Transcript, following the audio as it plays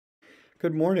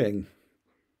Good morning.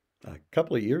 A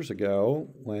couple of years ago,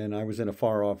 when I was in a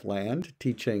far off land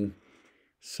teaching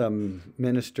some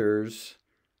ministers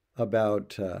about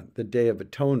the Day of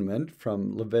Atonement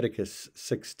from Leviticus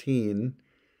 16,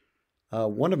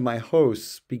 one of my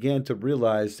hosts began to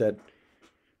realize that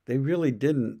they really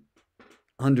didn't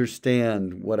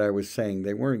understand what I was saying.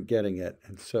 They weren't getting it.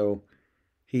 And so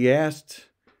he asked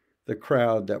the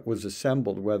crowd that was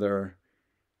assembled whether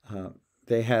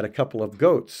they had a couple of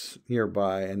goats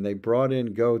nearby, and they brought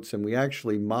in goats, and we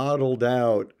actually modeled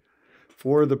out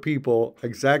for the people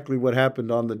exactly what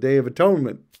happened on the Day of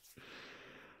Atonement.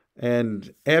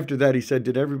 And after that, he said,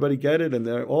 "Did everybody get it?" And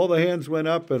all the hands went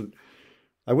up, and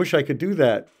I wish I could do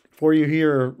that for you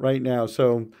here right now.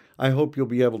 So I hope you'll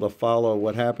be able to follow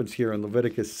what happens here in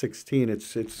Leviticus 16.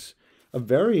 It's a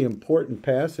very important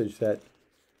passage that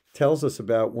tells us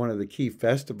about one of the key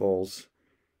festivals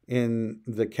in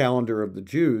the calendar of the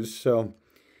Jews. So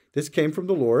this came from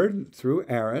the Lord through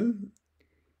Aaron.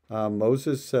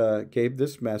 Moses gave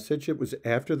this message. It was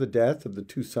after the death of the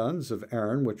two sons of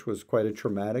Aaron, which was quite a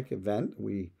traumatic event.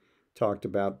 We talked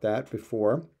about that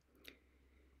before.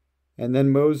 And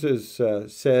then Moses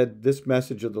said this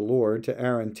message of the Lord to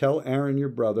Aaron: "Tell Aaron your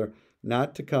brother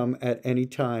not to come at any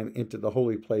time into the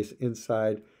holy place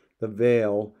inside the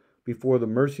veil before the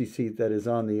mercy seat that is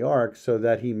on the ark, so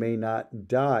that he may not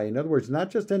die." In other words, not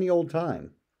just any old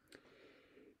time,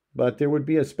 but there would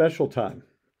be a special time.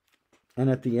 And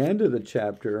at the end of the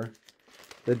chapter,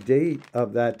 the date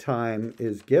of that time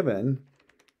is given,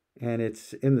 and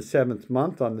it's in the 7th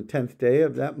month, on the 10th day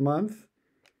of that month.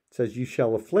 It says, "You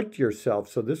shall afflict yourself."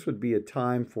 So this would be a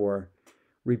time for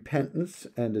repentance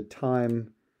and a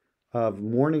time of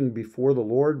mourning before the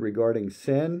Lord regarding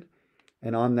sin.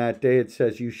 And on that day, it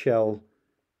says, you shall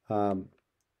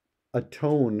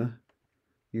atone,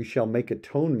 you shall make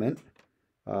atonement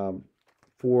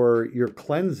for your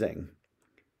cleansing,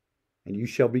 and you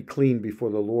shall be clean before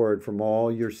the Lord from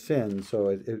all your sins. So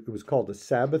it was called the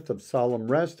Sabbath of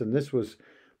solemn rest, and this was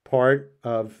part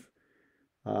of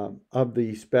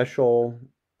the special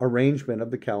arrangement of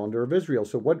the calendar of Israel.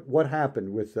 So what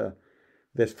happened with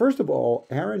this? First of all,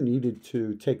 Aaron needed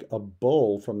to take a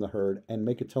bull from the herd and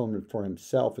make atonement for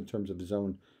himself in terms of his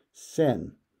own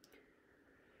sin.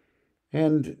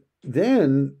 And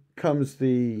then comes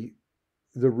the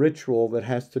ritual that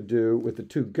has to do with the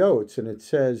two goats. And it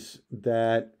says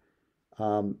that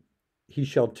he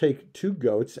shall take two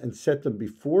goats and set them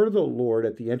before the Lord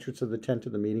at the entrance of the tent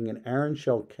of the meeting, and Aaron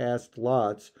shall cast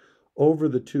lots over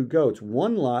the two goats,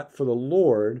 one lot for the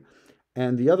Lord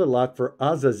and the other lot for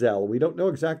Azazel. We don't know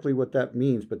exactly what that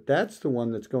means, but that's the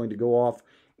one that's going to go off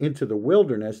into the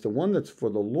wilderness. The one that's for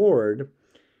the Lord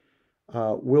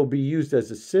will be used as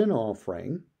a sin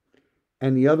offering,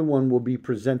 and the other one will be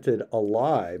presented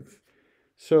alive.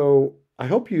 So I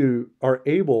hope you are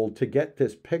able to get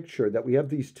this picture that we have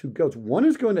these two goats. One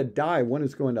is going to die, one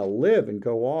is going to live and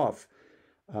go off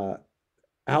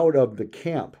out of the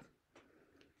camp.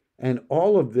 And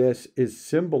all of this is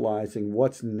symbolizing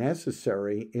what's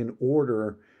necessary in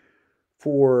order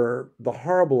for the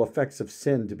horrible effects of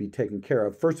sin to be taken care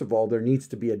of. First of all, there needs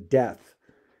to be a death.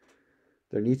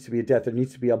 There needs to be a death. There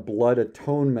needs to be a blood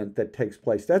atonement that takes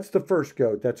place. That's the first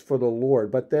goat. That's for the Lord.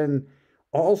 But then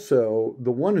also, the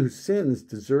one who sins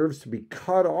deserves to be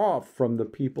cut off from the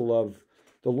people of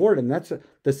the Lord. And that's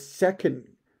the second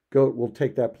goat will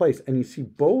take that place. And you see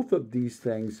both of these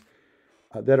things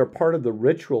that are part of the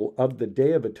ritual of the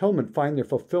Day of Atonement find their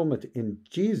fulfillment in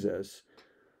Jesus,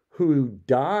 who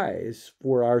dies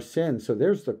for our sins. So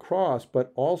there's the cross,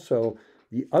 but also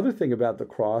the other thing about the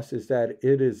cross is that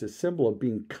it is a symbol of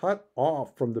being cut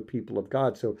off from the people of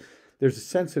God. So there's a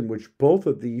sense in which both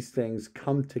of these things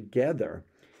come together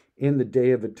in the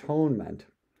Day of Atonement.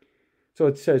 So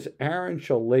it says, Aaron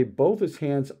shall lay both his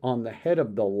hands on the head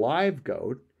of the live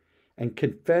goat and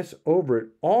confess over it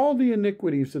all the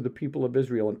iniquities of the people of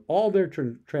Israel and all their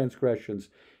transgressions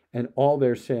and all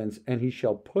their sins. And he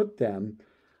shall put them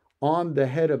on the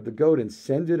head of the goat and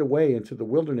send it away into the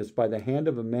wilderness by the hand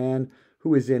of a man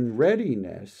who is in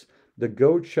readiness. The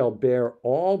goat shall bear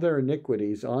all their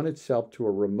iniquities on itself to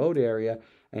a remote area,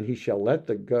 and he shall let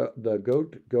the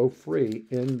goat go free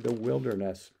in the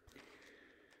wilderness.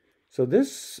 So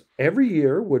this, every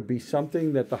year, would be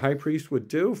something that the high priest would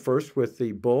do, first with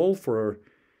the bull for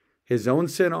his own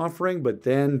sin offering, but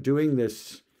then doing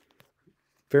this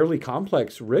fairly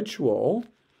complex ritual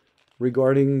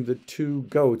regarding the two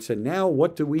goats. And now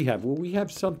what do we have? Well, we have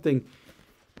something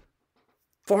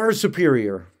far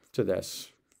superior to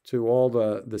this, to all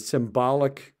the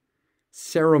symbolic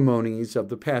ceremonies of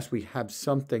the past. We have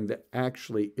something that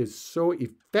actually is so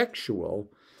effectual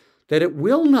that it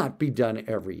will not be done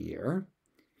every year.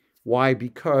 Why?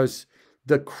 Because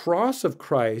the cross of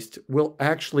Christ will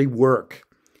actually work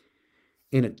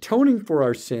in atoning for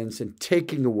our sins and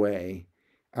taking away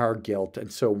our guilt.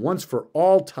 And so once for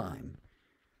all time,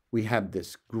 we have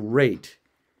this great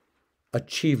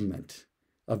achievement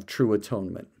of true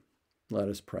atonement. Let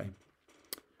us pray.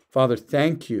 Father,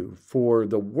 thank you for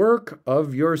the work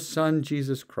of your Son,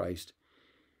 Jesus Christ.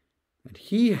 And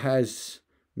he has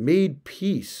made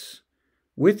peace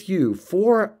with you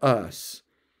for us.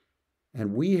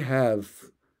 And we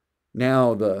have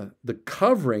now the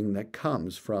covering that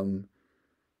comes from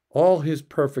all his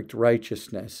perfect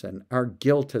righteousness, and our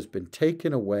guilt has been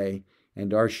taken away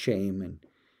and our shame, and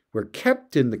we're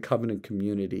kept in the covenant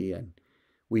community, and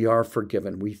we are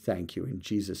forgiven. We thank you in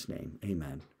Jesus' name.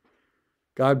 Amen.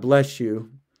 God bless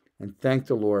you, and thank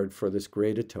the Lord for this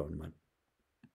great atonement.